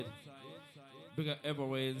Big up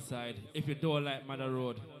everywhere inside. If you don't like Mother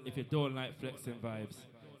Road, if you don't like flexing vibes,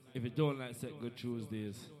 if you don't like Set Good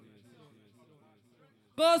Tuesdays,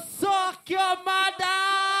 go suck your mother!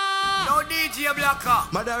 No DJ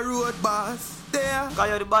Blacker. Mother Road boss, there. Cause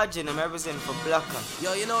you're the badge and I'm representing for Blacker.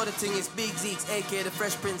 Yo, you know the thing is Big Zeeks, aka the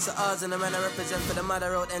Fresh Prince of Oz, and the man I represent for the Mother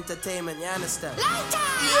Road Entertainment, you understand?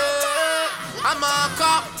 Yeah, I'm a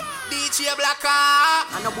cop. DJ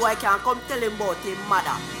Blacker. And the boy can't come tell him about him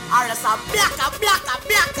mother. Or else a Blacker.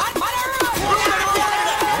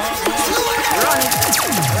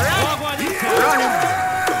 Run him.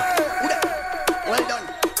 Well done.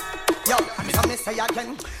 Yo, so me say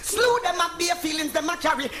again. Slew them up, bare feelings them a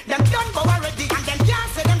carry. Them done go already and them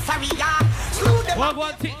can't say them sorry, yeah. Slew them Walk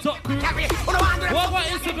on TikTok crew. carry. Walk on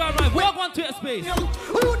Instagram live. Walk on Twitter space.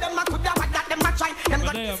 Who them a coulda what that them a try. Them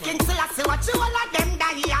got the skin till I see what you all of them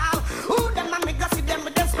die, yeah. Who them a make us see them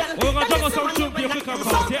with them spell. We're gonna talk about some truth here quick and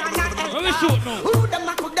fast, yeah? When we shoot now. Who them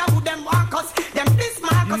a coulda who them walk us. Them this You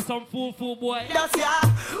Marcus. see some fool boy. Does, yeah.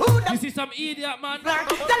 Who them You see some idiot man. tell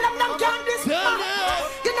them can't this man.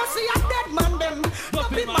 You know see a dead man them. No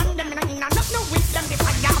be man them. No with them. They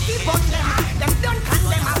fire people them. Them don't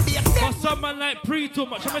condemn and be a dead. For some man like pre too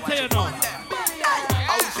much, I'm gonna tell you now.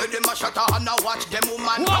 How say them a shut and a watch them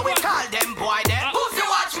woman. How we call them boy there? Who's the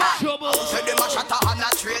watchman? Trouble. How say them a shut and a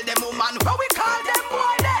trail them woman. How we call them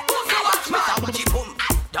boy there? Who's the watchman? Mr. Wuchi boom.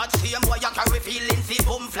 That same boy you carry feelings. He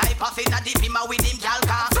boom fly past in a deep him with him gal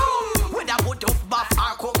car. Zoom. With a wood of buff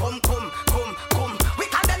or come. We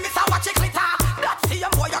call them Mr. Watchi glitter. That same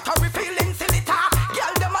boy you carry feelings. Litter.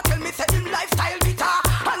 Girl them a tell me say him lifestyle bitter.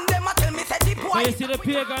 And them a tell me say the boy. So you see the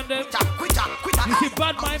pagan them? Quitter. You see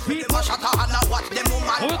bad mind people? Them a shut and a watch them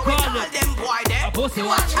woman. How we How we call call it? them boy there? A pussy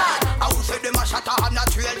Watchman. How say them a shut and a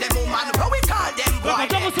trail them woman. How we call them boy Look, there?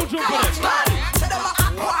 double some jump for them. Watchman. Say them a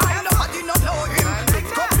act boy. Nobody no know him. Big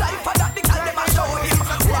cup life for that the girl them a show him.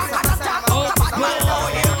 Walk and a talk out a bad man know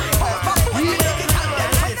him.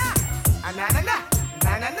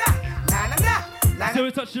 You see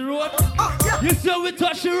we touch the road? Oh, yeah. You see we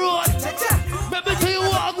touch the road? Let me tell you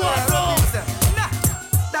what I'm going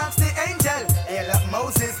That's the angel, hail up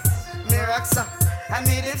Moses, Miraxa, and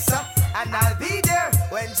Midipsa, and I'll be there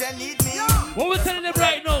when you need me. What we telling them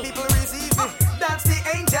right now? People receive it. That's the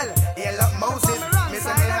angel, hail up Moses,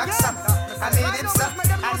 Mr. Miraxa, and Midipsa,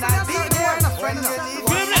 and I'll be there when you need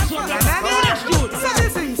Give me. me next one, guys. Give me next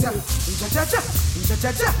tune.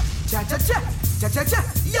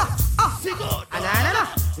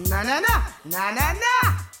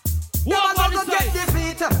 Walk on the Get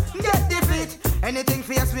side. defeat. Anything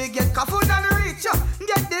fierce we get kafud and reach.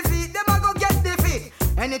 Get defeat, them a go get defeat.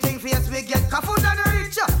 Anything fierce we get kafud and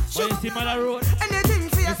reach. When you see Mother Road, Anything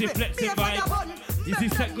fierce you see flexing vibes, you see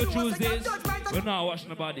Set Good Tuesdays, we're not watching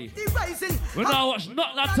nobody. We're not watching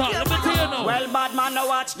nothing at all. Let me tell you now. Well, bad man, no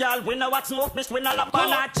watch, y'all. We no watch smoke, bitch. We no lap on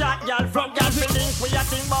a chat, y'all. From y'all feelings, we a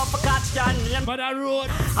think about for catch, y'all. Name Mother Road,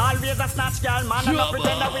 always a snatch, y'all. Man, and no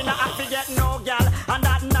pretend that we no have to get no, y'all. And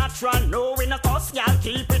that natural, no, we no cuss, y'all.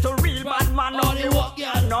 Keep it a real bad man, no, Only walk,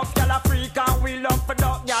 y'all. Enough, y'all a freak and we love for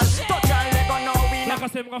dog, y'all. Touch y'all, they go know we no. like I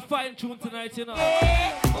said, I'm gonna fine tune tonight, you know.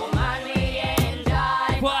 Oh, man, we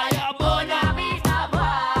enjoy. Fire burner.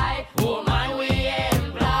 Oh, man, we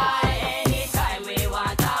employ. Anytime we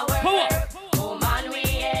want to work. Oh, man, we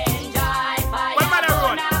enjoy. Well, Mother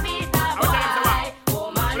Road, I will tell them to what.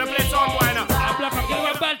 Oh, man, We'll play some boy now. I'm black, I'm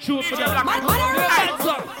getting a bad tune for DJ them. Black. Bad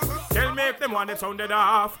song. Tell me if them want it sounded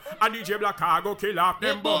off. And DJ Black go kill off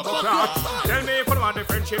them bumbo clot. Tell me if you want the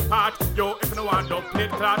friendship part. Yo, if you don't want the plate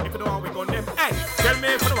clot. If you don't want we gun them. Hey, tell me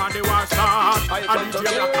if you don't want the war start. And DJ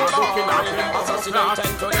Black go kill off them bumbo clot.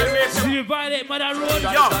 Tell me if See you violate Mother Road.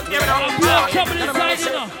 yo, give it I'm up. blood trouble inside,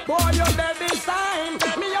 you know. Boy, you dead this time.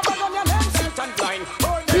 Me a bag on your name, sit and blind.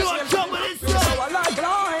 Pure trouble inside. So I like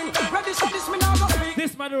line. Ready for this, me now go speak.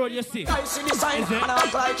 This Mother Road, you see. I see the sign, Is it? and I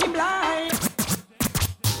act like him blind.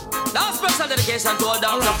 Now special dedication to all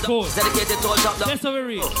down. Alright, cool. Dedicated to all top down. That's how we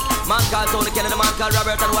read. Man called Tony Kennedy, man called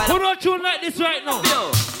Robert and Wilder. Who don't tune like this right now? Yo.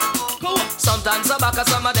 Go on. Sometimes I'm back and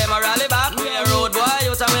some of them are rally back. We a road boy,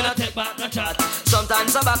 you tell me not Take back the chat.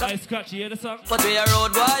 Sometimes I'm back I scratch, you hear the song? but we a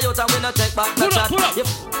road boy, you tell me not take back the Pull up, chat. pull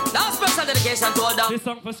up. Now special dedication to all down. This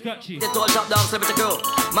song for Scratchy. The tall top down, Celebrity Crew.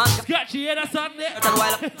 Man Scratchy, you hear that song there? and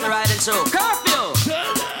Wilder, the riding show.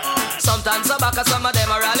 Curfew. Sometimes some back, some of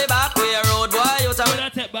them are rally back. We a road boy, you tell We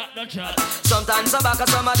don't take back no chat. Sometimes some back,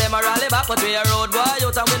 some of them are rally back. But we a road boy,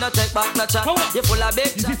 you tell we not take back no chat. You full of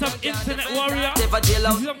big. You see some internet warrior? You see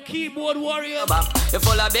some keyboard warrior? You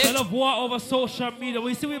full of big. I love war over social media.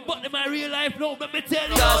 We see we bought them in real life now, let me tell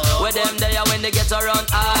you. Where them there when they get around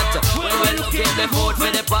art. When we look at the food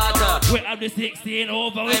for the part. We have the 16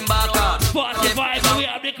 over with Baka. 45 and we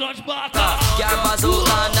have the clutch baka. Car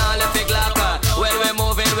bazooka, now left it glacker. When we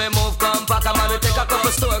move compact. Man, we take a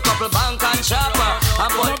couple store, couple bank and shopper.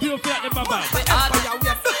 Some people feel like them are bad.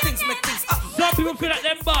 Some people feel like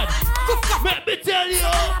them bad. Let me tell you.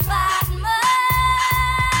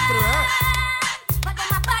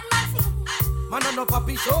 Man, I'm no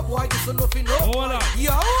papi show, boy, this is nothing, no. Hold on.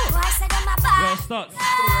 Yo. Yo, Stutz.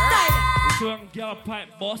 This one girl pipe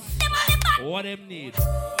boss. What them need?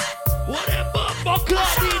 What them buckler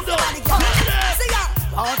need though?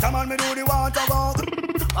 Water man, me do the water walk.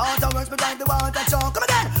 Water works me drive the water choke. Come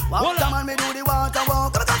again. Water man, me do the water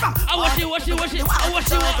walk. Come on. I watch it. I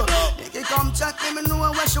watch it. You come check me, me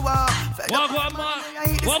know where she walk. Walk on man.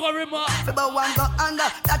 Walk on remark. But one go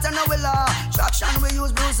under, that's a no will law. Traction we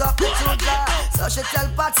use bruise up the two jaw. So she tell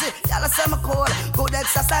Patsy, y'all say me cold. Good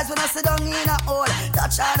exercise when I sit down in a hole.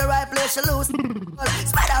 Touch her the right place, she lose.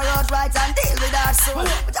 Spider road right and deal with her soul.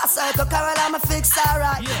 Just circle Carol, I'm a fix her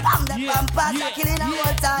right. I'm the vampire, killing her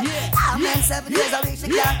all time. I'm in 7 days a week, she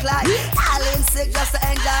can't climb. All in sick just to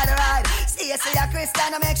enjoy the ride. See you a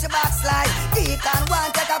Christian, I make you backslide. Deacon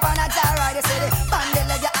one, take up on a jar ride. You see the bandit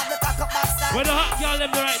leg, you have the cock up backside. Where the hot girl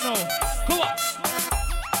them right now? Come on.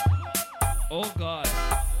 Oh God.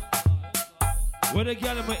 Where the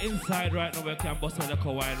girl them inside right now, we can bust a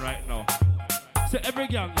little wine right now. So every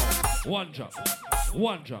girl now, one drop,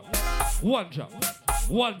 one drop, one drop,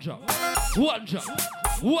 one drop, one drop,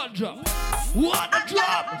 one drop, one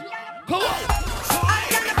drop. Come on.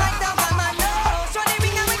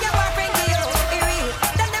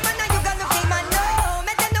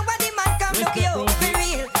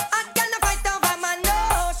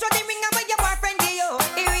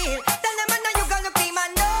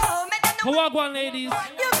 Come on, ladies. You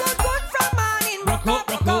go good from morning. Rock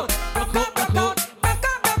out.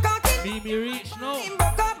 Me reach now.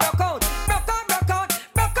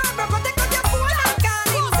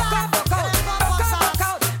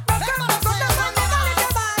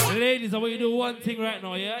 Ladies, I want you to do one thing right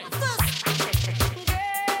now, yeah? Girls,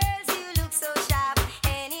 you look so sharp.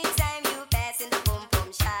 Anytime you pass in the boom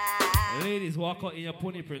boom shop. Ladies, walk out in your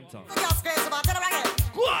pony printer.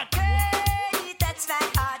 Go on. Girl, you touch my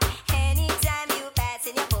heart. Anytime you pass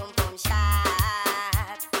in your boom boom shop.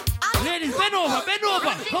 Ladies, bend over.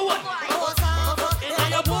 Come on. In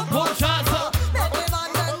your boom boom shop.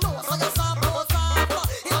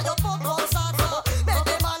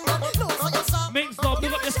 Mix up,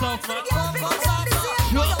 big up yourself, man.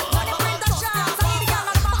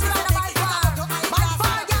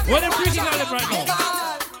 What them freaking at them right now?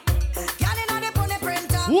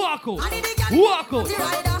 Walk out.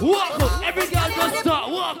 Every girl just start.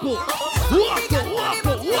 Walk out.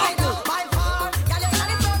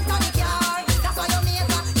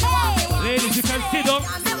 Ladies, you can sit down.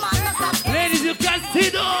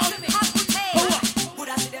 Sit down.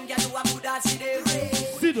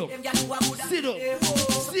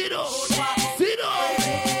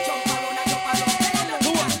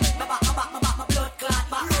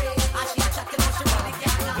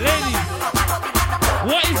 Ladies,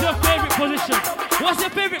 what is your favorite position? What's your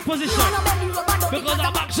favorite position? Because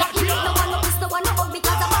I'm back shot you.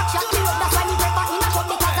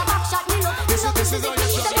 This is all your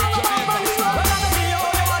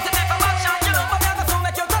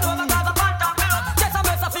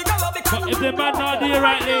But if the man not there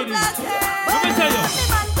right, ladies, let me tell you.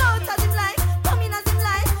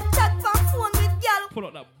 Pull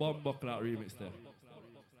up that bomb buckle remix there.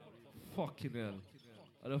 Fucking hell.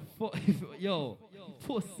 And the yo,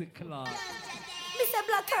 pussy class. Mr.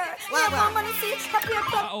 Blacker, your mama see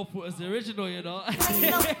that output is the original, you know. I don't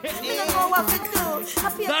know what to do.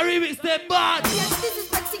 That remix them bad.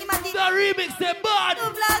 That remix them bad.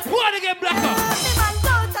 What again, Blacker?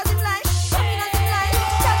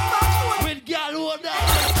 With girl who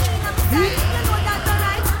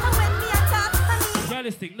girl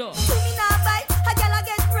is thing, no.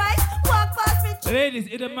 Ladies,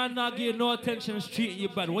 if the man not give no attention, is treating you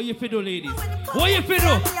bad. What you feel do, ladies? What you feel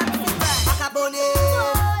do?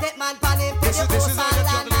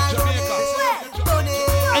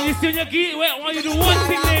 And you see when you get wait, why you do one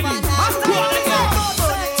thing, ladies?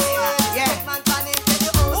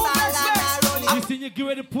 You see you give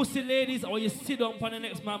away the pussy, ladies, or you sit down on the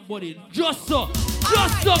next man's body. Just so.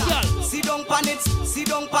 Just so, girl. Sit down pan it, sit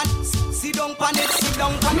down pan, sit down pan it, sit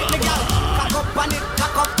down pan it, me gal. Cock up pan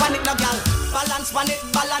it, no gal. Balance pan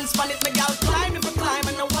it, me gal. Climb if you climb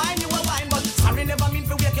and no wine you a wine, but sorry never mean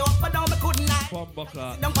to wake you up, but down me couldn't lie. Sit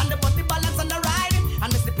down pan the body balance and the ride it,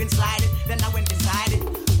 and me slip and slide it, then I went inside it.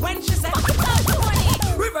 When she said,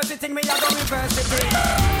 reverse the thing, me I go reverse the thing.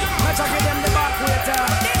 Let's give them the back waiter.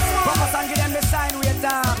 Focus and give them the sign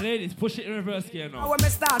waiter. Ladies, push it in reverse gear now. When me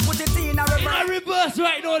start, put it in a reverse. In a reverse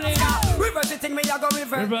right now, ladies. Reverse the thing, me I go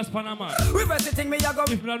reverse. Reverse Panama. Reverse the thing, me I go.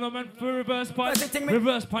 If not no man for reverse pan,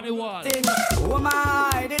 reverse pan the wall. Oh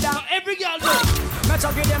my, did now every girl do. Let's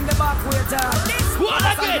give them the back waiter. What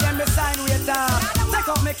again? Give them the sign waiter. Take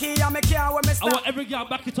out me key and me car when me start. I want every girl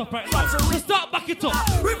back it up right now. We start back it up.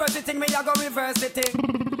 Reverse the thing, me I go reverse the thing.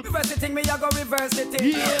 Reverse the thing, me I go reverse the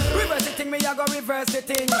thing. Yeah. Reverse the thing, me I go reverse the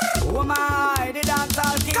thing. Oh my, the dance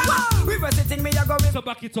all king. Come on. Reverse the thing, me I go reverse. So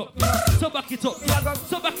back it up, so back it up,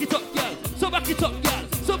 so back it up, girl. So back it up, girl.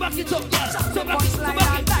 So back it up, girl. So back it up.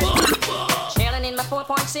 Chilling in my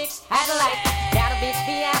 4.6 at the light. Down a beach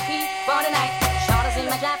VIP for the night. Shoulders in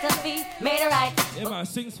my Johnson feet, made it right. Yeah man,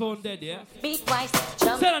 Sings phone dead, yeah. Beat twice,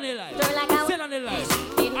 jump. Sell on the line. Like Sell on the line.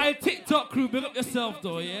 I TikTok crew, big up yourself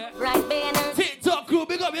though, yeah. Right banner. TikTok crew,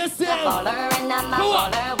 big up yourself. Baller and I'm a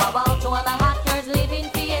baller. Wow, to all the hot girls living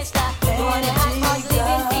fiesta. To all the hot boys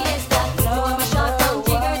living fiesta. To all the short term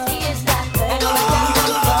jiggers fiesta. And all the young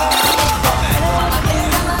girls fiesta. And all the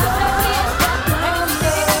kids I'm a fiesta. And all the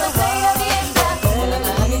days on the way of fiesta. And all the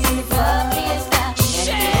ladies in the club fiesta.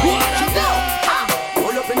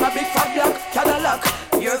 Pull up in my big fat black Cadillac.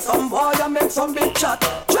 Hear some boy and make some big chat.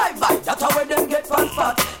 Drive by, that's how them get one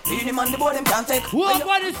spot. Lean him on the board, him can't take.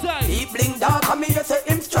 What is that? He bling dark and me you say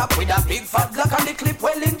him strap with a big fat black and the clip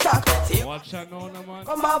well intact. See, watch out now, man.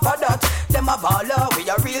 come on for that. Them a baller, we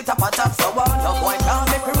a real top of top. So no boy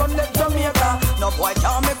can't make we run left Jamaica. No boy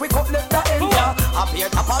can't make we cut left the area. A beer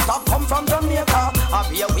top of top come from Jamaica. A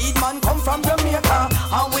beer weed man come from Jamaica.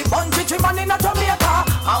 And we bun chichi man in a Jamaica.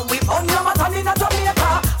 And we bun Yamatan in a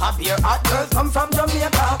Jamaica. A beer hot girls come from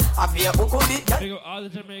Jamaica. A beer who could be. Big up all the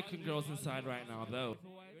Jamaican girls inside right now, though.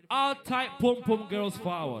 All tight pum girls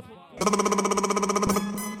forward.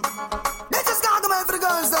 Let's just gargamel for the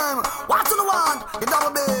girls, them. What do you want? The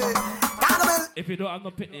double B. Gargamel. If you don't have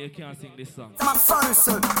no pitney, you can't sing this song. My first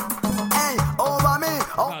son. Hey, over me.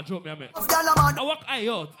 Oh, drop me a minute. I walk,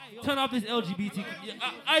 yo, turn off this LGBT.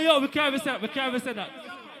 Yo, we can't even say that. We can't even say that.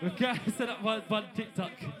 We can't even say that on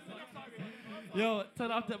TikTok. Yo,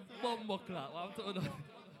 turn off the bumbo clock. What I'm talking about.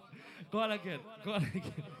 Go on again.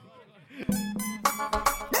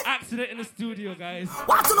 Accident in the studio, guys.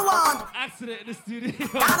 What do you want? Accident in the studio.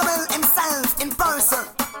 Gargamel himself in person.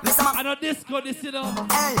 Listen, man. I know disco, this, you know.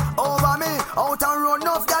 Hey, over me. Out and road,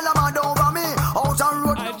 enough gyal a mad over me. Out and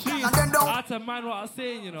road, and then down. That's a man what I'm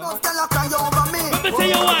saying, you know. Enough gyal a cry over me. Let me tell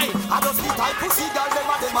you why. I just see tight pussy gyal,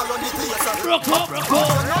 them a run the place. Rock up.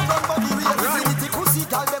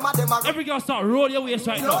 Every girl start roll your waist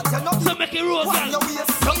right now. So make it roll, girl.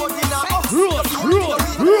 Roll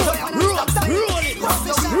it.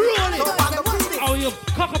 Oh, you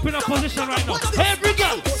cock up in a position right now. Every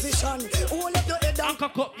girl. And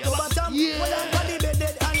cock up. Yeah.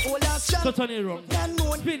 So turn it wrong.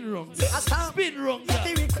 Spin wrong. Spin wrong.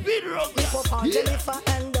 Yeah.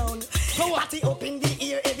 Party up in the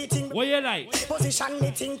ear, everything. What you like? Position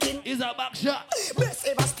me thinking. Is a back shot. Best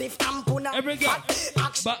ever stiff and puna. Every girl.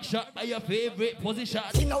 Back shot are your favorite position.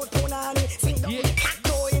 Sing out punani. Sing down the cat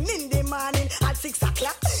going in the morning at 6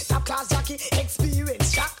 o'clock. Top class jockey,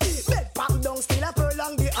 experience shock. Bed pump down, still a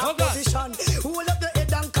prolong the opposition. Hold up the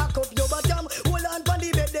head and cock up your bottom. Hold on for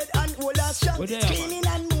the bed and hold us strong. Screaming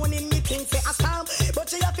and moaning, me think say a storm.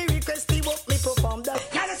 But you have to request the work me perform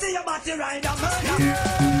that. Can I see your body ride a murder?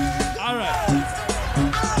 Alright.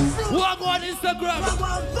 Walk on Instagram.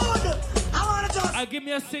 Give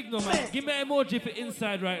me a signal, man. Give me an emoji for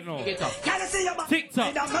inside right now. TikTok.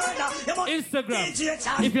 Instagram.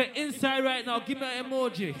 If you're inside right now, give me an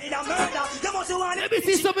emoji. Let me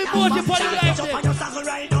see some emoji for the life there.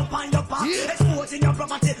 Exposing your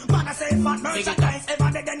property. Man, I say fat merchandise.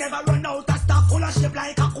 Every day they never run out of stuff. Full of shape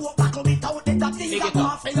like a coke bottle without the top. See you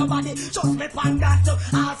off in your body. Just me pan that.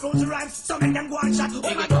 All fruits rhymes. So make them go and shot.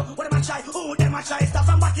 Oh my God. What them a try? Oh, them a try stuff.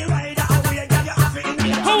 I'm body rider. Oh, you get your happy in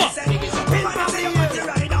your house.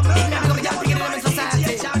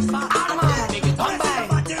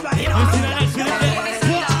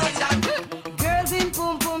 Girls in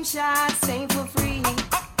pum pum shots ain't for free.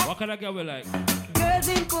 What kind of girl we like? Girls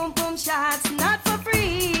in pum pum shots not for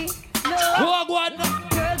free. No.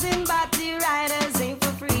 Girls in body riders ain't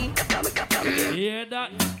for free. You hear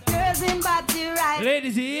that? Girls in body riders.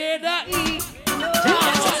 Ladies, you hear that?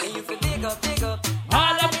 You feel big up, big up.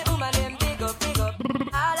 All of the woman them big up, big up.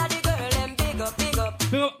 All of the girl them big up, big up.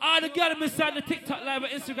 Big up all the girls inside the TikTok live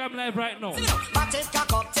and Instagram live right now. But it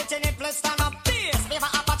cock up, sitting in place, stand up. Fierce, leave a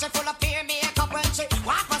Apache full of peer makeup when she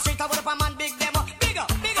walk on street. I would have a man big them up, big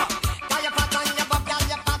up, big up. Got your pat on your butt, got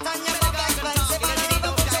your pat on your butt, expensive.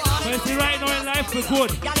 You see right now in life we're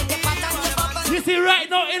good. You see right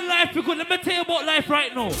now in life we're good. Let me tell you about life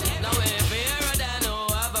right now.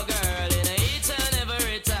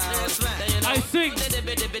 I sing,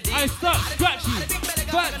 I stop, scratchy,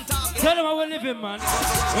 but tell them how we're living, man.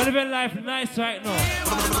 We're living life nice right now.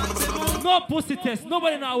 No pussy test,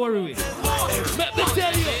 nobody not worry with. Let me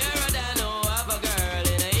tell you.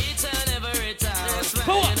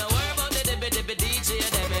 For what?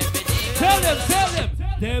 Tell them.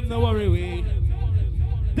 Them no worry with.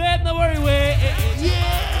 Them no worry with.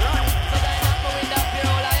 Yeah.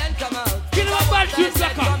 Give them a bad tune,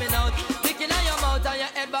 Blacker.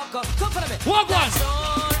 Walk on.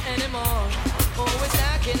 Anymore. Always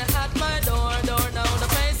knocking at my door now. The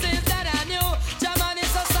faces that I knew. German is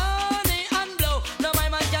so sunny and blue. No, my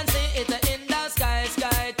man can see it in the sky.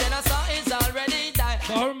 Then I saw it's already died.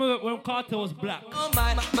 So I remember when Carter was black. Oh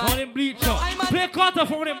my. On him bleach out. Play Carter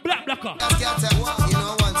for them black Blacker. You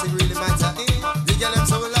know one thing really matter. The girl them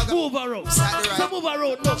so log. Move around. So move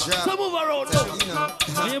around no. So move around no.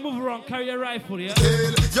 When you move around, carry a rifle, yeah?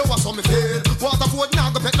 Yo, what's on me tail? Waterford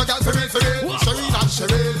now, go pet no girl for real. Shereen and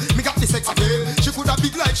Cheryl, me got the sex appeal. She could have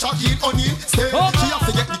big like Shaquille O'Neal. Still, she have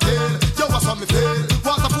to get the tail. Yo, what's on me tail?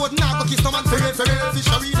 Waterford now, go kiss no man for real.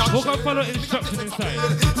 Shereen and Who can follow instruction inside?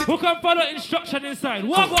 Who can follow instruction inside?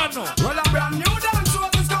 Walk on now. Well, a brand new dance,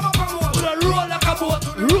 what is come up from what? Roll like a boat,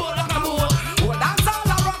 roll like a boat. Well, dance all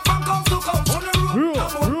around from coast to coast. Roll your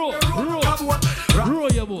boat.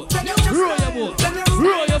 Roll your boat. Roll your boat.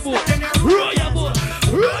 Roll your boat. Roll your boat.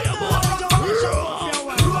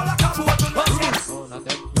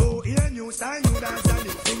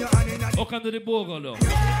 How can do the bogo though?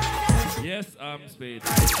 Yes, I'm Spade.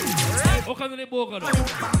 How can do the bogo though?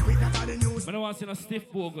 I don't want to see a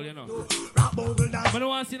stiff bogle, you know. I don't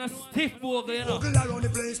want to see a stiff bogle, you know.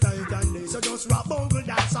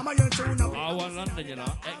 I want London, you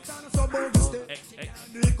know. X.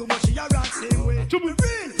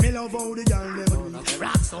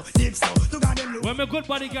 When my good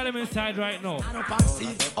body got him inside right now.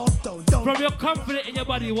 From your confidence in your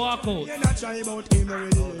body, walk out.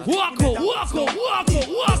 Walk out.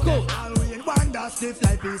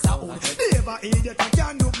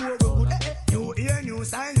 You hear new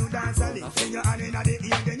sign, you dance a lick. Then you hand in the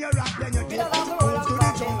ear, then you rock, then you dip. Move to the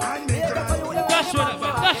jump and make it. Dash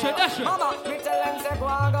it. Mama, me tell them say go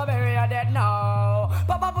and go bury your dead now.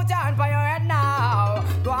 Papa put your hand for your head now.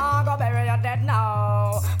 Go and go bury your dead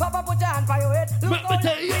now. Papa put your hand for your head. Look how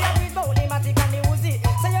you breathe out the matic and the Uzi.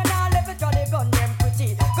 So you not left it for the gun, them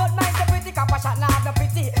pretty. Good mind the pretty, copper shot now the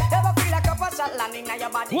pretty. Never feel like a copper shot landing on your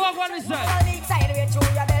body. Walk on this side. All the sideways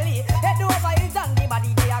through your belly. Head over his on the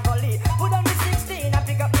body, they are gully. Put on the 16 and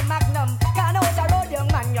pick up the magnum. Can't out the road, young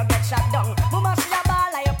man, you get shot down. Mama see a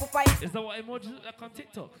ball like a pupa. Is that what emojis look like on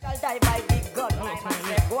TikTok? I'll die by big gun. Go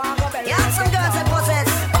and go belly. Yeah, some girls and bosses.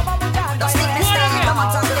 Don't sneak this thing. Don't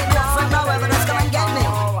want to live your friend now, but just come and get me.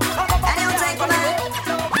 And you take for me.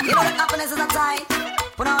 You know that happiness is a tie.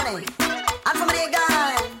 Put on it. And from the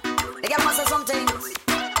guy, they get must say some things.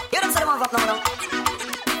 You don't say them off now.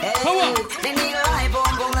 Hey, they need a light boom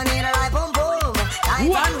boom. They need a light boom boom.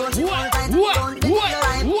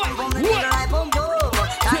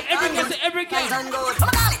 Every guy.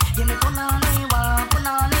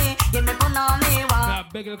 Give me punani wa. Nah,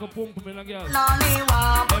 beg like a pump in a girl. Punani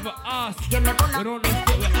wa. Never ask. Give me punani. We don't know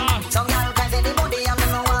we ask. Some girl can't get the body and me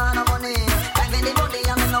no want no money. Can't get the body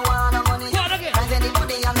and me no want no money. Can't get the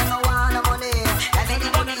body and me no want no money. Can't get the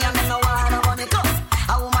body and me no want no money. Come,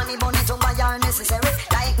 a woman the money to buy her necessary.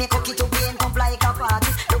 Like me cookie to paint up like a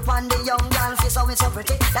party. Look on the young girl face how it's so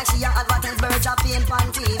pretty. Like she a advertise birds a paint pan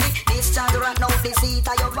TV. This child right now the seat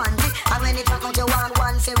of your panty. And when it back out you want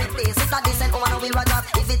one for replace. It's not decent woman we rather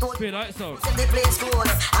if it would. Feel like so. The place cool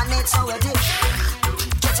and it's so wet.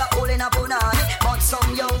 Catch a hole in a punani. But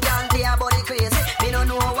some young girl play a body crazy. Me don't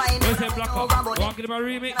know why. Where's that black up? Want to give him a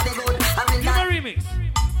remix? Give him a remix.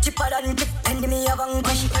 Chipper than tip, enemy a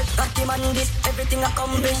vanquish. Got him on this, everything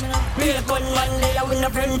accomplished. Real gunman, they a win a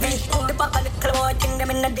friend fish. The back of the boy, think them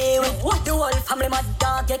in the day with. The whole family mad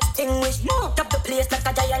dog extinguished. Tap the place like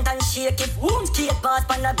a giant and shake it. Skate past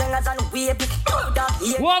pan the bangers and wave it. Dog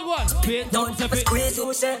here. One. Pay down to it. Squeeze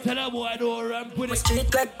you say. Tell a boy don't ramp with it.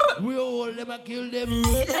 Street crack. We hold them and kill them.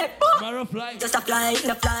 Need it. Marrow fly. Just a fly,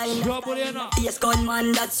 no flying. Trouble you know. Yes,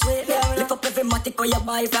 gunman, that's sweet. Lift up every matic where you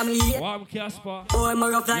buy from here. Warm Casper. Or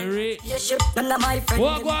more of like. Yes, ship. None of my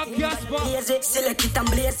friends. One Casper. Blaze it, select it and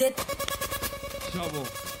blaze it. Trouble.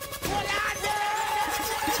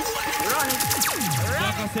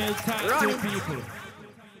 Like I said, time to people.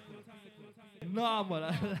 Normal.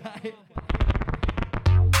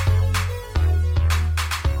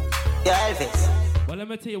 Yeah, Elvis. Well, let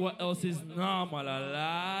me tell you what else is normal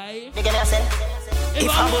alive. You get what I say? If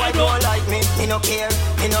a boy don't like me no care.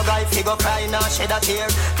 Me no guy figure cry, nah shed a tear.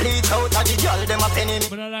 Bleach out of the girl, them a penny me.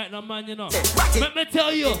 But I like no man, you know. Let me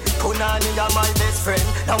tell you. Punani are my best friend.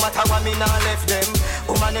 No matter what me nah left them.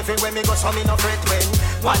 Woman everywhere me go, so me no fret when.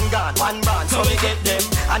 One gun, one band, so me get them.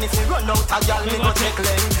 And if me run out a girl, me go check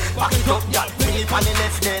them. Back it up, girl, Philip on the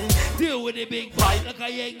left then. Deal with the big boy, like a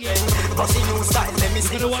yang. Bossy new style, let me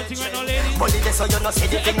see. You know one thing right now, lady? Bully this so you no see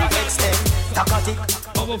the thing I extend. Takatic,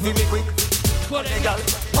 give me quick. But the girl,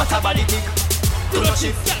 what a body tick. Do no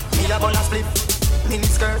shift, me a bun a split. Mini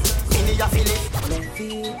skirt, mini a fillet.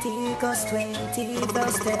 Leviticus 20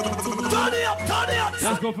 verse 30. Turn it up.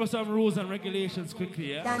 Let's go for some rules and regulations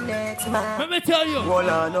quickly, yeah? The next man. Let me tell you. Hold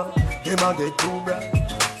on, no. Him a get too bright.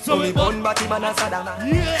 So we born but him and a Saddam.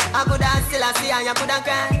 Yeah. I could have still a see and you could have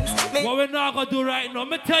cried. What we not gonna do right now,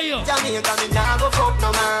 me tell you. Jamaica, me nah go fuck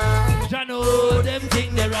no man. Ya know them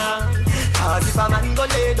think they wrong. Cause if a man go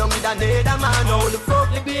lay down with another man, how the fuck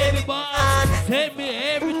the baby boy take me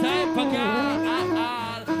every time for girl.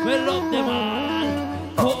 We love them all.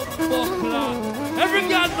 Every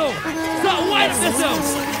girl know. So wind yourself.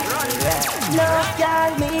 No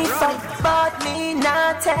girl me fuck, but me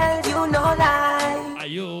not tell you no lie. Are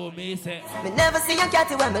you me say? Me never see a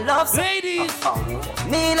catty when me love so. Ladies,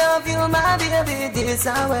 me love you, my baby. This is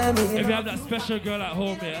where me. If you have that special girl at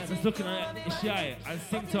home here, just looking at the shy and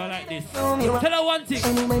sing to her like this. Tell her one thing.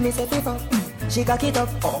 Anyway, me say people, she cock it up.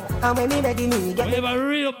 And when me ready, me get. When you have a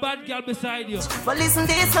real bad girl beside you. But listen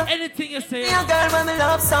this. Anything you say. Me a girl when me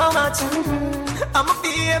love so much. I'm a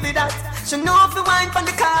baby that. She know if you wine from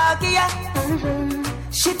the cocky, yeah.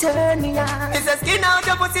 She turn me on. It's a skin out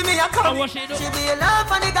your pussy, me a come. She be a love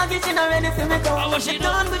for the cocky, she not ready for me go. She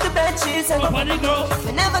done with the bed, she said.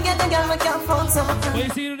 Me never get the girl we can't phone so. When you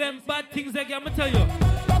see them bad things again, I'ma tell you.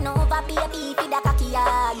 Bend over, baby, feed the cocky,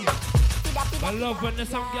 yeah. I love when there's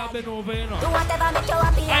some girl bend over, you know. Do whatever make you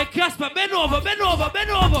happy. Hey, Casper, bend over. Bend over,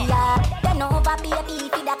 baby,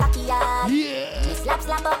 feed the cocky, yeah. Yeah.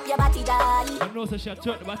 Slap up your body, daddy. I know so she'll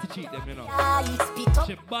turn the body cheat them, you know. Spit up.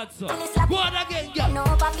 She bad so. Go on again, girl. Bend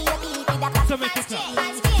over, baby, feed the cocky. So make it up.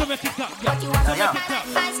 So make it up, girl. So make it up.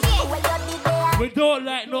 We don't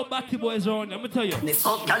like no batty boys around here, I'ma tell you. Me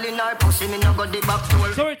fuck girl in her pussy, me no go the back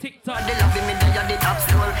door. Sorry, TikTok. They love me, they are the top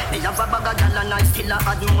store. Me have a bag of gal and I still a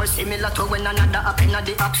add more. Similar to when another app in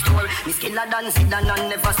the app store. Me skiller than Zidane and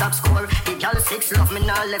never stop score. The girl 6 love me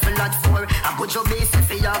now level at 4. I put your base if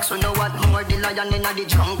you ask, so know what more. The lion in the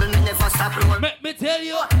jungle, me never stop roar. Let me tell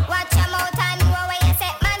you. Watch your mouth and move away and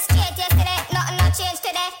set man straight yesterday. Nothing no change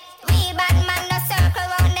today. We bad man no circle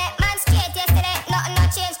round it. Man straight yesterday. Nothing no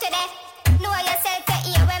change today. Know yourself to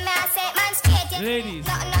hear when me I say man straight yesterday. Ladies,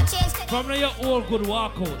 nothing no change today. from now your old good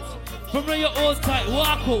walkouts. From now your old tight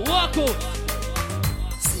walkout.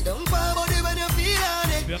 Sit down for body when you feel on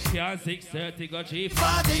it. You can't 6:30 go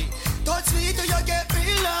G40. Touch me till you get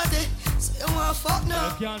real naughty. Say you want fuck now.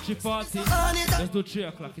 You can't G40. Let's do 3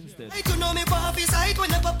 o'clock instead. I could know me puffy side when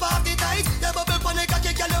you pop off the tight. You bubble pon the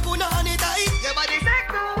cocky, girl, you put on it tight. Your body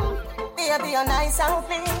sick now. Baby, you're nice and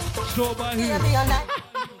clean. Show by who? Baby, you're nice.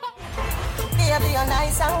 Baby, you're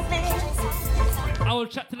nice and clean. I will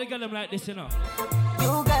chat to the girl them like this, you know.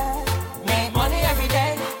 You girl, make money every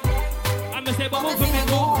day. I'm gonna say, but move for me,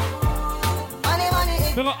 go. Money.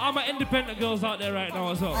 We got all my independent girls out there right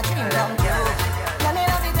now as well. Let me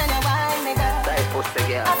love it when you wine me, girl. Tight pussy,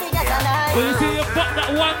 girl. When you see you put that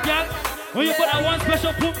one girl, when you put that one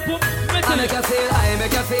special pump, I make you feel high,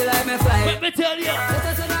 make you feel like me fly. let me tell you.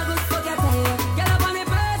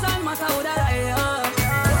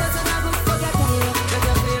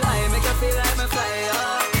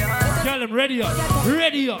 Tell them ready up.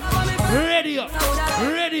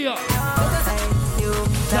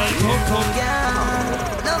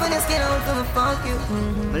 Loving your skin out to fuck you.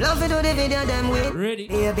 Love it to the video them with. Ready.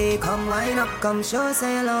 Baby, come wind up, come show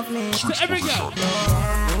say you love me. So every girl.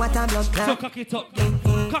 What a blood clot. So cock it up.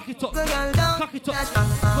 Cock it up. Cock it up.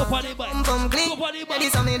 Go on the bike. Go on the bike.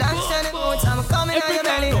 Every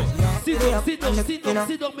guy know. Sit down, sit down, sit down,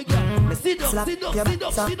 sit down, Miguel. Sit down, sit down, sit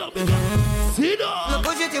down, sit down, Miguel. Sit down.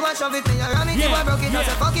 Push it, you want shove it in your ram it, you want broke it, I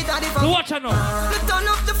say fuck it, I So watch out now. Turn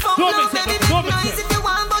up the phone now, baby, make noise if you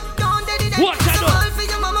want, but don't let it. Watch out now. For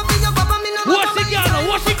your mama, for your papa, me no matter. Watch the girl now,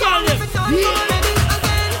 watch the girl now. Yeah.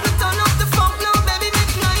 Turn up the phone now, baby,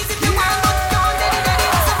 make noise if you want, but don't let it.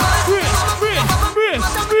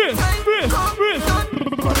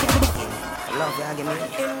 Love you, give me.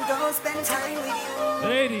 Go spend time with you.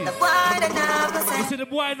 Ladies, you see the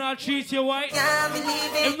boy not treat you right?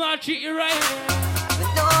 If not treat you right,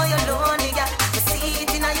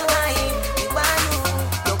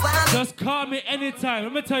 just call me anytime.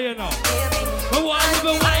 Let me tell you now. Who are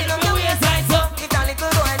you?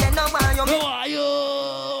 Who are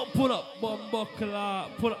you? Pull up, bumbuckler.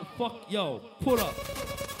 Pull up, fuck yo. Pull up,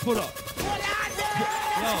 pull up.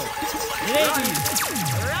 Yo, ladies,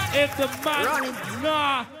 if the man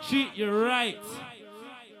nah treat you right,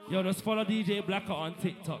 yo, just follow DJ Blacker on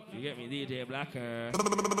TikTok. You get me, DJ Blacker. And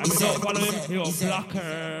if you don't follow him, yo,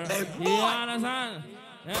 Blacker. You understand?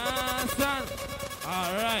 You understand?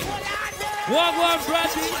 All right. Walk on,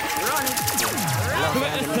 Bradley.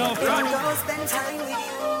 Commit yourself,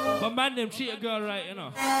 right? But man, them treat a girl right, you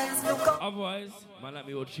know. Otherwise, man, like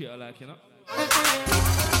me would treat her like, you know.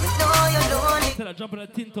 Instead of jumping a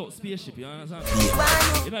tint-out spaceship, you understand?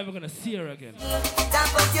 You're not even gonna see her again.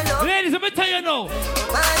 Ladies, let me tell you now.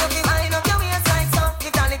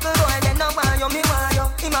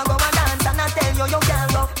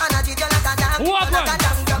 Walk on.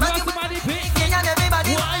 You want somebody big?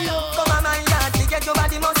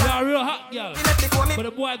 You're a real hot girl. But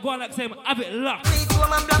the boy go on like saying, have it locked.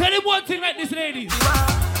 Tell him one thing like this, ladies.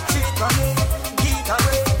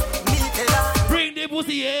 Bring the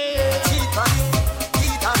pussy, yeah.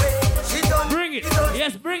 Bring it.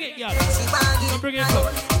 Yes, bring it, girl. Bring it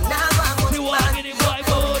up. You want it, boy,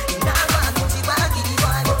 boy.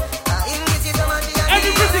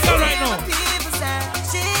 Every pretty girl right now.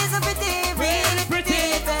 She's a pretty, really pretty,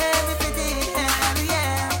 very pretty,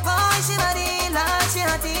 yeah. Boy, she body like she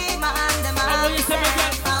hot, man, the man. And when you say me,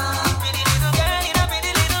 girl. Pretty little girl in a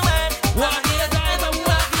pretty little world. Walk in your time and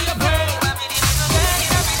walk in your pearl.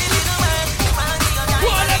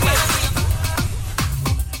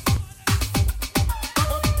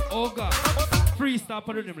 Oh God, freestyle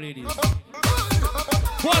for them ladies.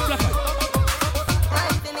 One Blacker.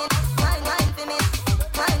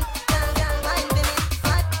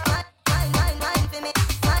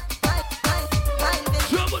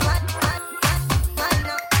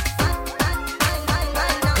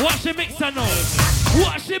 Watch the mixer now.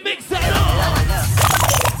 Watch the mixer now.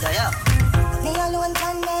 Me alone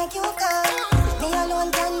can make you come. Me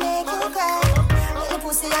alone can make you cry. The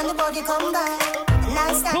pussy and the body come by.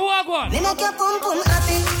 Nice time. Me make your pum pum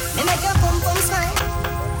happy. Me make your pum pum smile.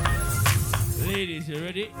 Ladies, you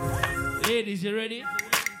ready? Ladies, you ready?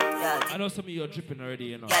 I know some of you are dripping already,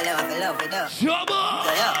 you know. Trouble!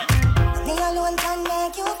 Me alone can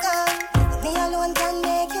make you come. Me alone can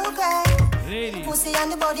make you cry. Ladies, pussy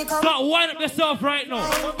and the body come. start winding up yourself right now.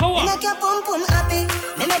 Go on. Me make your pum pum happy.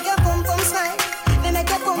 Me make your pum pum smile. Me make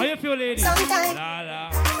your pum. How you feel, ladies? Sometimes. La la.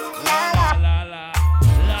 La la. La la.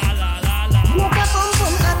 La la la la. Me make your pum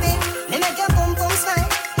pum happy. Me make your pum pum smile.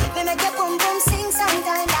 Me make your pum pum sing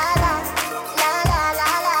sometimes. La la. La la la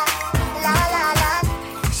la. La la la.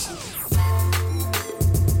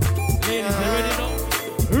 Ladies, you ready now?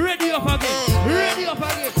 Ready up again. Ready up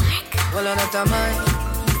again. Well, on that mind.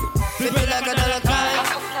 Flip it like a dollar coin.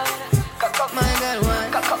 My girl, why?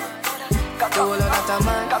 Hold on that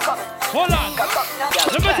mind. Hold on.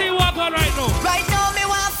 Let me see you walk on right now. Right now, me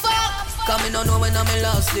want fuck. Come in, don't know when I'm in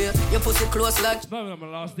last day. Your pussy close like. It's not when I'm my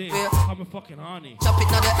last day. I'm a fucking honey. Chop it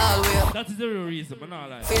now the hallway. That is the real reason, but not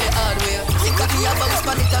like. Feel it hard way. Think of me a bounce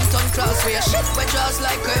pan it and turn crossway. Shit, we just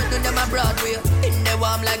like curtain them a Broadway. In the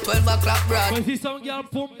warm like 12 o'clock broad. But see some girl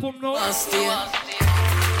pump now.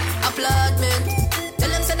 Applaudment. Tell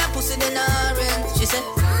them say that pussy then orange. She said,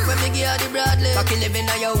 when me give her the Bradley. Cocky living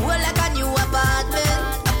on your wall like a new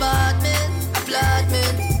apartment.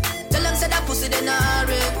 Applaudment. Tell them say that pussy then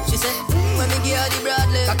orange. She said, when me give her the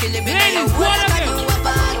Bradley. Cocky living on your wall like a new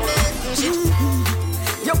apartment.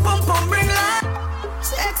 Your pum pum bring life.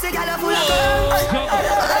 Sexy girl full of girl. I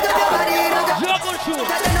got your body in a girl.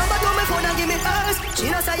 Tell the number to me phone and give me hers. She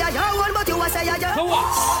no say ya one, but you a say ya. So what?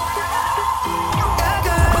 Yeah,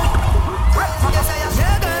 girl. You say ya,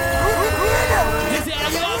 yeah, girl. You say ya,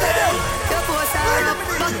 you post her up,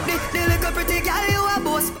 but the little pretty girl you a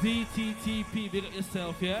boss. DTTP, big up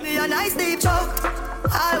yourself, yeah? Me a nice deep choke.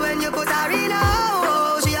 All when you put her in a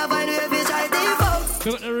hole, she a find way if you try to default.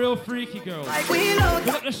 Big up the real freaky girls. Like we know.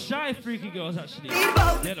 Big up the shy freaky girls, actually.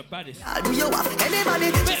 They're the baddest. Do you have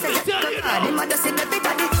anybody? She say you tell you now. The mother say me pick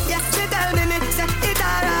a dick. Yeah, she tell me say it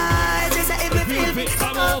alright. She say if me feel it,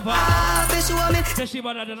 come over. She show me. Say she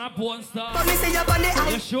better than a porn star. But me say you on the eye.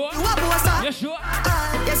 You sure? You a porn star. You sure?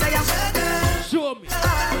 Yes I am. Show me.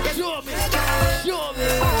 Show me. Show me.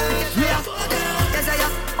 Yes I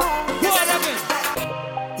am. What again?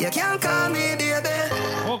 You can't call me baby.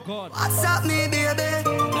 Oh God. What's up me baby?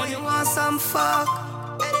 Oh, you want some fuck?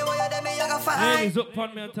 Anyway you there me you go find. Ladies, up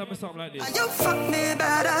on me and tell me something like this. Are you fuck me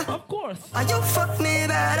better? Of course. Are you fuck me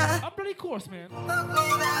better? I'm bloody course, man. Fuck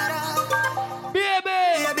me better.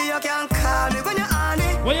 Baby. Baby you can't call me when you're on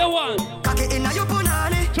it. What you want? Cock it in a you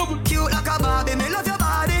punani. Cute like a Barbie, me love your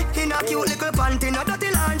body. In a cute little panty, no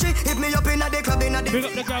dirty laundry. Hit me up in a the club in a the. Big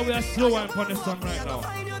up the guy with a slow one on the song right now.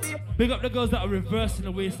 Big up the girls that are reversing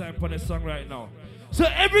the waistline on the song right now. So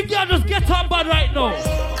every girl just get on bad right now.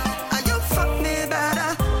 Are you fuck me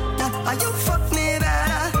better? Are you fuck me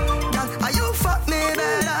better? Are you fuck me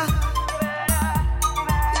better?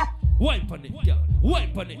 Wipe on it, girl.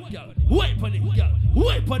 Wipe on it, girl. Wipe on it, girl.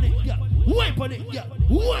 Wipe on it, girl. Wipe on it, girl.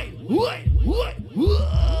 Wipe.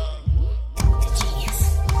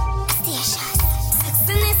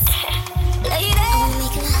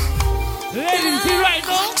 Ladies, see right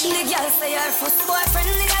now. The girl say her first boyfriend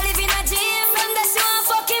nigga live in a gym. From the show and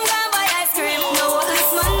fucking gone buy ice cream. No, this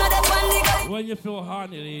man not the one nigga. When you feel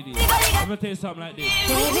horny, ladies, let me tell you something like this.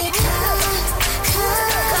 Baby, come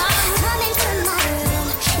into my room.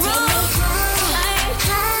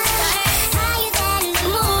 Take me higher than the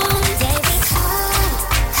moon. Baby,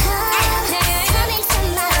 come into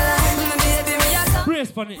my room. Baby, me a come.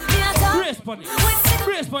 Brace on it. Brace on it.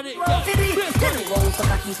 Brace on it. Brace on it.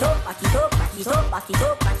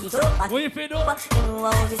 What you feel though?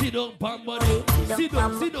 Sit down, bam body. Sit down.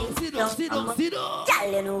 Girl,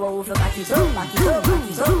 you know how to back it up.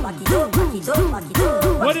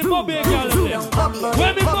 What the Bobby girl is there?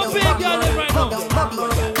 Where the Bobby girl is right now?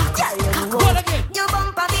 What again? You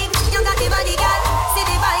bump a big, you got the body, girl. See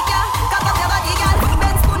the bike, girl. Cock up your body, girl.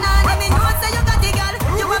 Ben spoon on, let me know say you got the girl.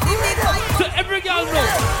 You have the big bike. So every girl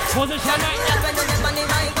knows. Position like that.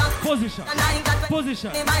 Position.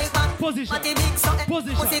 Position. Position.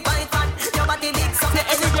 Position.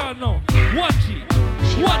 Every girl know. Watch it.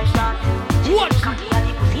 Watch it. Watch it.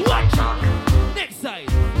 Watch it. Next side.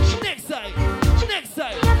 Next side. Next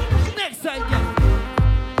side. Next side, girl.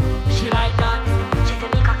 She like that.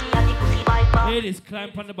 Ladies,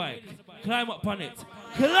 climb on the bike. Climb up on it.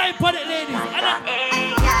 Climb on it, ladies.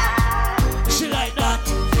 She like that.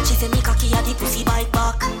 She say me cocky at the pussy bike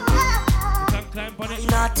back. Climb on it.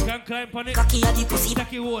 Can climb on it. Cocky at the pussy. Take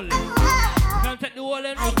the wall. Can take the wall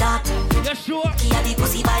in. Like that. You sure? Cocky at the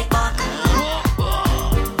pussy bike back.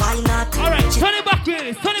 Why not? Alright, turn it back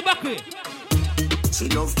way. Turn it back way. She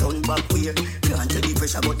love turn back way. Can't tell the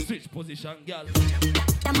pressure but the switch position, girl.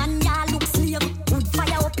 The man ya look slave. Wood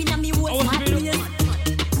fire up in a me whole smart place.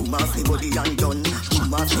 Boom off the body and done.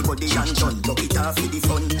 Boom off the body and done. Look it off for the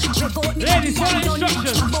fun. Ladies, follow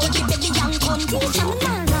instructions. About the belly and come.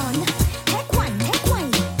 Run. Take one.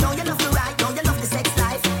 Now you love the ride. Now you love the sex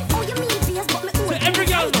life. Oh, you mean face, but me So every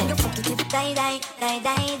girl know. you fuck it if die.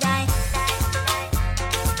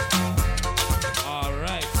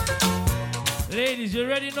 Alright. Ladies, you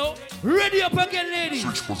ready now? Ready up again, ladies.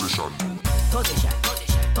 Switch position. Position.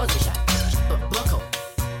 Block out.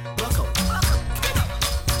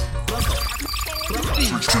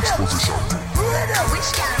 Switch position.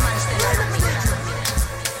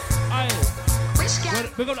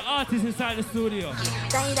 We're going to artists inside the studio.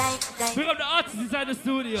 We're going to artists inside the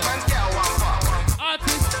studio.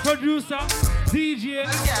 Artist, producer, DJ.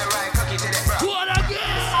 What again?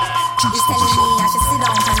 He's telling me I should sit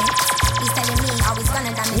down on it. He's telling me how it's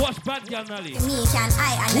gonna damage. Watch Bad Girl Nally. Me can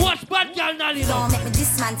I and Watch Bad Girl Nally now. Make me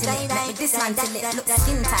dismantle it. Look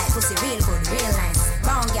skin tight, pussy real good, real nice.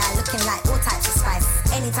 Brown girl looking like all types of spice.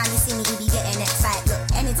 Anytime you see me, he be getting excited. Look,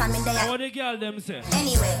 anytime in there. What the girl them say?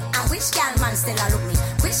 Anyway, and which girl man still a look me?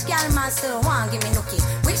 Which girl man still want give me nookie?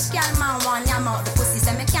 Which girl man want yam out the pussy?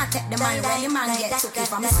 Say me can't take the man when the man get tookie.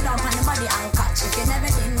 From me sit down on the body and catch. If you never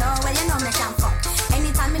did know, well you know me can fuck.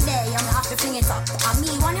 Anytime in there, you me have to fling it up. And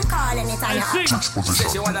me want him call anytime you Say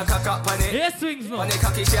she wanna cock up on it. Yes, swings no. On the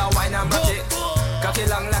cocky she a wine and rock it. Cocky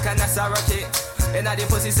long like a NASA rocket. Inna the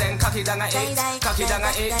pussy saying cocky down a it. Cocky down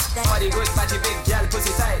a it. Body good, body big, girl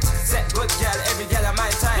pussy tight. Set good girl, every girl of my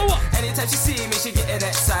type. Anytime she see me, she getting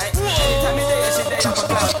excited. Anytime me there, she there up a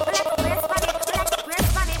cloud.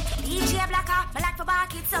 DJ Blacker, me like to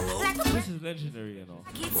back it so. This is legendary, you know.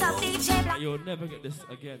 It's a DJ Black. You'll never get this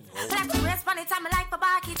again. Black rest on the time I like for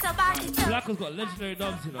back it up, back it up. Black has got legendary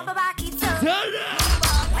dubs, you know. Back it up. Turn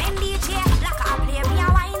When DJ Black I play me a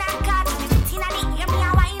wine and God, Tina the hear me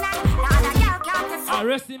a wine and now the girl can't test.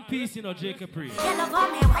 rest in peace, you know, Jacob Priest. You love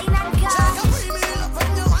on me wine and God. Jacob Priest, me love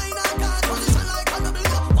when you wine and God. Position like on the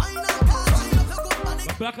bill, wine and God. Wine up your good body.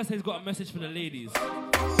 Black says he's got a message for the ladies.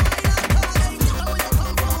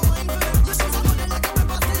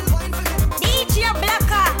 DJ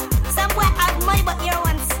Blacker, somewhere out my but you're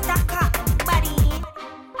one stacker, buddy.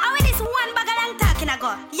 How is this one bag I'm talking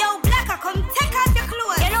about? Yo, Blacker, come take off your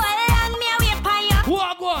clothes. You know I long me away by you.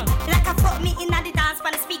 What one? Like I put me in the dance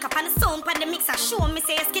pan the speaker, pan the sound pan the mixer. Show me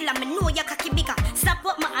say your skill and me know your cocky bigger. Slap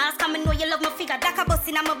up my ass, come me know you love my figure. Daka bust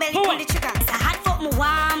in my belly, pull the trigger. So hard fuck me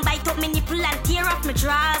warm, bite up me nipple and tear off my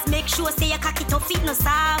drawers. Make sure say your cocky tough feet no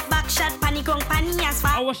soft. Back shot, panny ground, panny as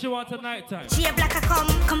far. I wish you want a night time. Gia Blacker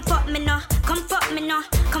come fuck me no, come fuck me no,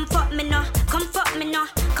 come fuck me no, come fuck me no,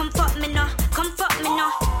 come fuck me no, come fuck me no.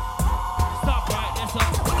 Stop right there, son.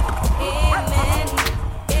 Amen.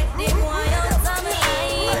 Get the boy out of my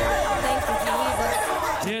life. Thank you,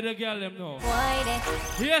 Jesus. Hear the girl them know. Boy, they.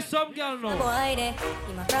 Hear some girl know. Boy, they.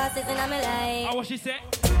 In my process and I'm alive. How what she say?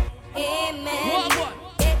 Amen. What?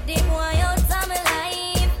 Get the boy out of my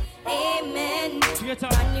life. Amen. Get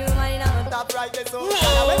up. And you mind I'm Stop right there, so.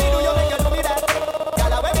 Yalla, when me do you make you do me that?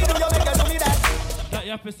 Yalla, when me do you make you do me that? That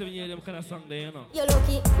you have to hear them kind of song there, you know. You're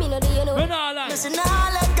lucky, me no do you know. Me nah lie. Me she nah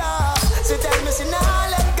let go. She tell me she nah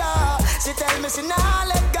let go. She tell me she nah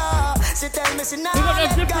let go. She tell me she nah We got them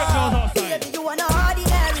let different girls go. outside. Baby, you an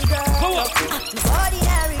ordinary girl. Come on.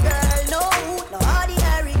 Ordinary girl, no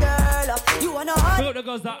ordinary girl. You an ordinary Pick up the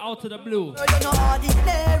girls that out of the blue. girl, you're no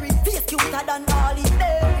ordinary. Face cuter than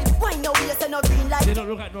ordinary. Why no waist and no green like They don't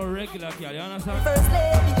look like no regular girl, you understand? first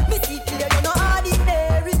lady. Me see clear, you're no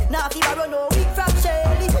ordinary. Now if you no weak from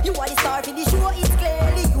Shelly. You are the star for the show, it's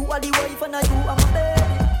clearly. You are the wife and you are my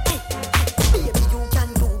baby. Baby, you can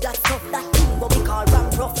do that stuff, that thing what we call ram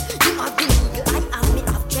rough. You have the eagle eye and me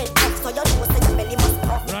have dread puff. So you know say your belly must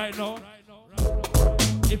puff. Right now,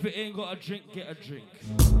 if you ain't got a drink, get a drink.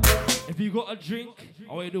 If you got a drink,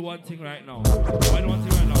 I want you to do one thing right now. I want you to do one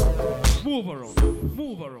thing right now. Move around,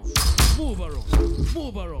 move around, move around,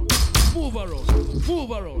 move around, move around,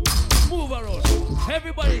 move around, move around.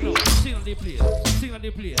 Everybody know. Sing on the plate, sing on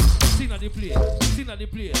the plate, sing on the plate, sing on the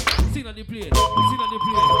plate, sing on the plate, sing on the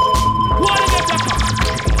plate. What is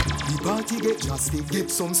that? The party get drastic. Get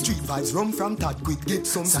some street vibes, rum from Tad quick. Get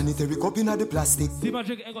some sanitary cup in the plastic. See my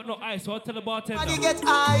drink ain't got no ice, so I'll tell the bartender. Body get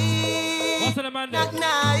ice. What's the man there? Not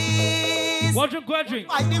nice. What drink, what drink?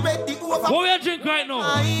 Why the red the over? What we a drink right now?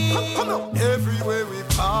 Come on. Everywhere we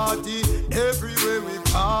party, everywhere we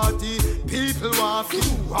party. People want to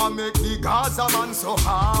I make the Gaza man so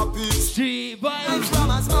happy. Street vibes. From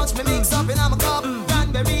as much me mix up in my cup.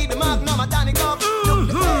 Cranberry, the magnum, a tonic cup.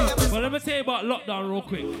 Well, let me tell you about lockdown real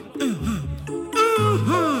quick.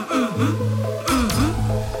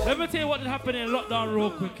 Let me tell you what happened in lockdown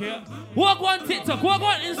real quick here. Walk on TikTok, walk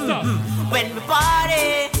on Insta. When we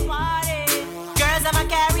party, girls them a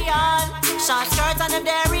carry on. Short skirts and them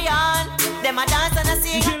dairy on. Them a dance and a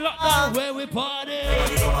sing. It's in lockdown where we party.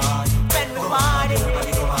 When we party, when we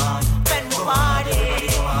party, when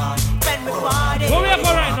we party. Where we are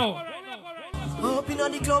going right now? Up in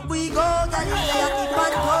the club we go, girl, you say I keep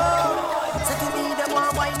on go. Say to me, them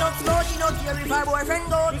want wine not slow, she not care if her boyfriend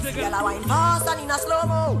go. This girl a wine fast and in a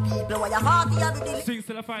slow-mo. People when you party, you do the Sing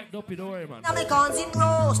till I fight dopey, don't worry, man. now me cons in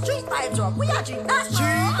row, street vibes up, we a drink that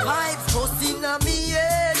street vibes, busting on me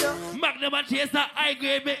head. Magnum and chase that high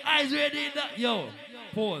grade, make eyes ready. Yo,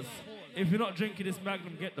 pause. If you're not drinking this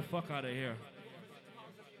Magnum, get the fuck out of here.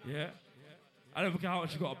 Yeah? I don't care how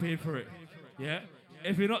much you got to pay for it. Yeah?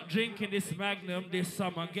 If you're not drinking this Magnum this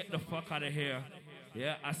summer, get the fuck out of here.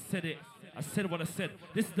 Yeah, I said it. I said what I said.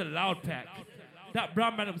 This is the loud pack. That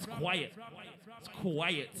brown Magnum's quiet. It's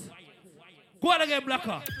quiet. Go on again,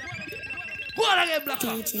 Blacker. Go on again, Blacker.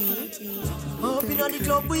 Up in the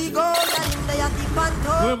club we go, girl, in the keep on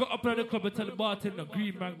We'll go. go up in the club and tell the bartender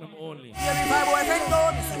green Magnum only. Here if her boyfriend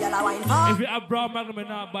go, this girl a wine fast. If you have brown Magnum and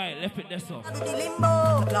not buy it, left it there so. I do the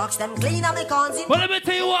limbo, clocks them clean and me cons in. But let me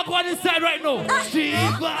tell you what going inside right now. Street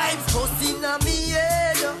vibes. Busting on me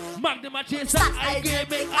head. Magnum and chase that I get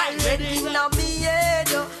make I ready. on me head.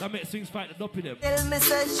 That makes swings fight the dopey them. Tell me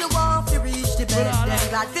say she want to reach the best. Then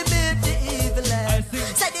glad to beat the evil I end. think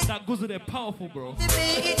Said it that goes with it powerful, bro. to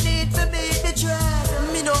me, it need for me the dread.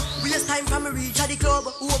 Me no waste time from me reach at the club.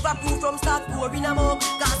 Overproof from start pouring a mug.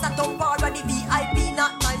 Cause that top already VIP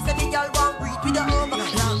not nice. Every girl want breathe with a hug. Long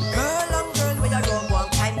girl, where you run? One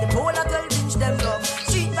time the polar girl binge them love.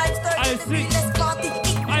 Street vibes 30. I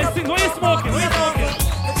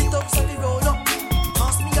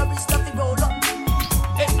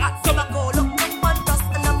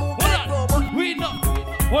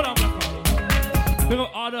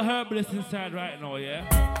herbalist inside right now, yeah?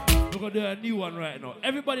 We're gonna do a new one right now.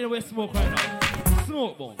 Everybody wear smoke right now.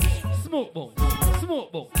 Smoke bomb, smoke bomb,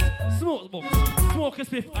 smoke bomb, smoke bomb, smoke a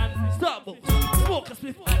spliff and start bomb. Smoke a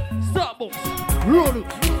spliff and start bomb. Roll it,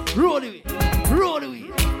 roll it, roll it,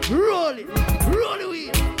 roll it, roll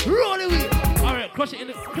it, roll it. Alright, crush it in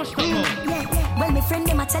the crush it up now. Well, my friend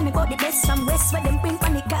them a tell me about the best from West where them bring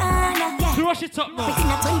from the corner. Yeah. Crush it up now.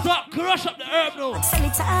 Stop, crush up the herb now. Sell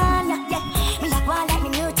it on, yeah. Me like one like me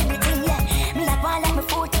new to the thing, yeah. Me like one like me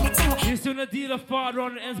food to the thing. You soon a dealer far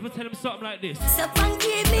around the ends, but tell him something like this. So come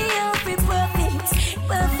give me every perfect.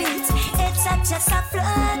 It's just a float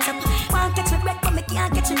up. Can't catch me break, but me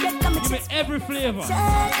can't catch me break. Give me every flavor.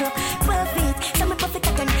 Perfect. So me perfect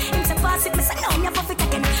again. Him say pass it, me say no, me a perfect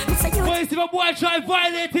again. Me say you. Boys, if a boy try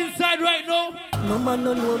violate inside right now. No man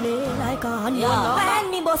don't know me like a honey.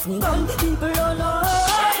 When me boss me gun, people don't know.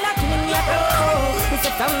 Knocking in your door. Me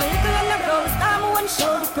say from me little and the rose. I'm one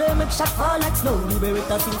show. The play make shot fall like snow. We bury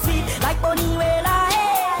it us in sea like bunny whale.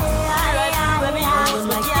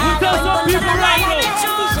 You tell some people right now.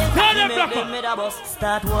 Tell them, Blacker.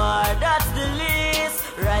 Start war, that's the least.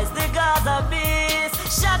 Rise the Gaza beast.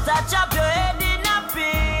 Shut up, chop your head in a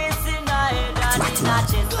piece. In a head and in a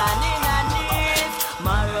chest and in a knees.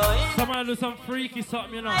 Marrow in. Someone do some freaky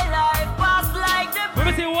something, you know. My life pass like the. Let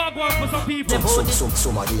me say walk one for some people.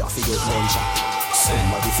 Somebody have to get muncher.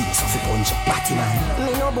 Somebody feels have to punch. Batty man.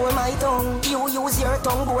 Me no bore my tongue. You use your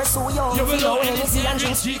tongue, bore so young. You will know anything and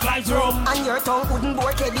drink cheap like rum. And your tongue wouldn't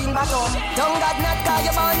bore Kevin bottom. Tongue God not cause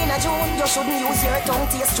you born in a June. You shouldn't use your tongue,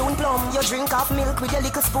 taste June plum. You drink half milk with your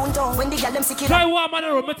little spoon tongue. When the girl them sick. Try one man in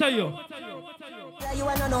the room, I tell you. You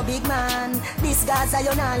are no big man. This Gaza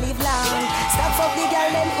you not live long. Stop fuck the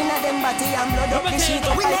girl them in a them body and blood up the sheet.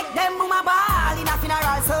 We make them boom a ball in a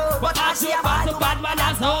funeral so. But I see a ball to bad man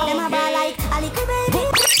as home. Them a ball like a little baby.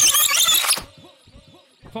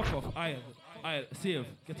 Fuck off, iron, save,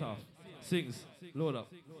 get off, sings, load up.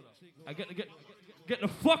 I get the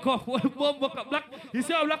fuck off. Black. You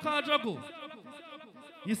see how Black can't juggle?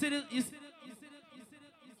 You see this?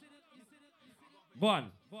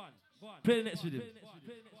 One. Play the next video.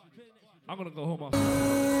 I'm gonna go home after.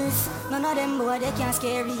 None of them boy they can't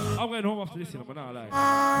scare me. I'm going home after this, but not like.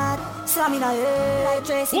 Slam in a head like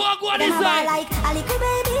Tracy. What go on Them a inside? ball like a little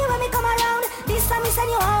baby when me come around. This time me send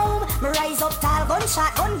you home. Me rise up tall,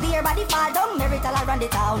 gunshot, gun beer, body fall down. Merital around the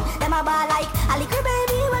town. Them a ball like a little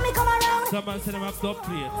baby when me come around. Someone said them have to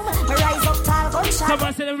play. Me rise up tall, gunshot.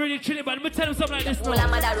 Someone said them really trilling, but let me tell them something like this. Mula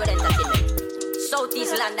Mada Road Entertainment.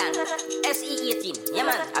 Southeast London, SE18. Yeah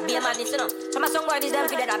man, I be a man this you know. Some of some boys them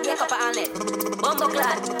feel that I be a couple all net. Bumbo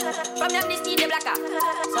clan. From them this need the blacker.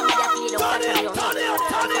 Somebody a feel the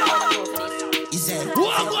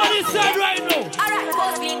What on inside right now? Alright,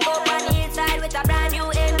 post link up on the inside with a brand new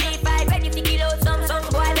MP5. Ready to kill out some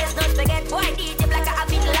boy. Let's not forget boy. DJ Blacker a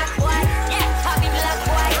big black boy. Yeah, a big black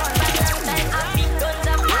boy. Run back long time and big guns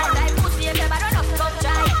and fly. Like pussy if never run up, come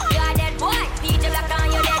try. You're dead boy. DJ Blacker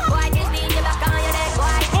you're dead boy. This DJ Blacker you're dead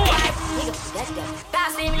boy. Let's go.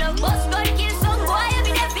 Pass him love, bust gun, kill some boy. You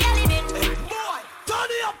be there for your limit. Boy, turn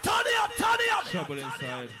it up, turn it up, turn it up. Trouble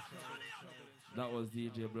inside. That was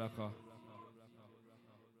DJ Blacker.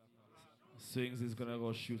 Swings is gonna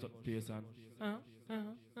go shoot up the place and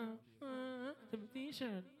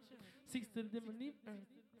temptation. 6 to the money.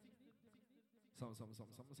 Some.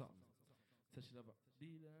 Touch it up.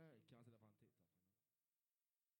 Be there.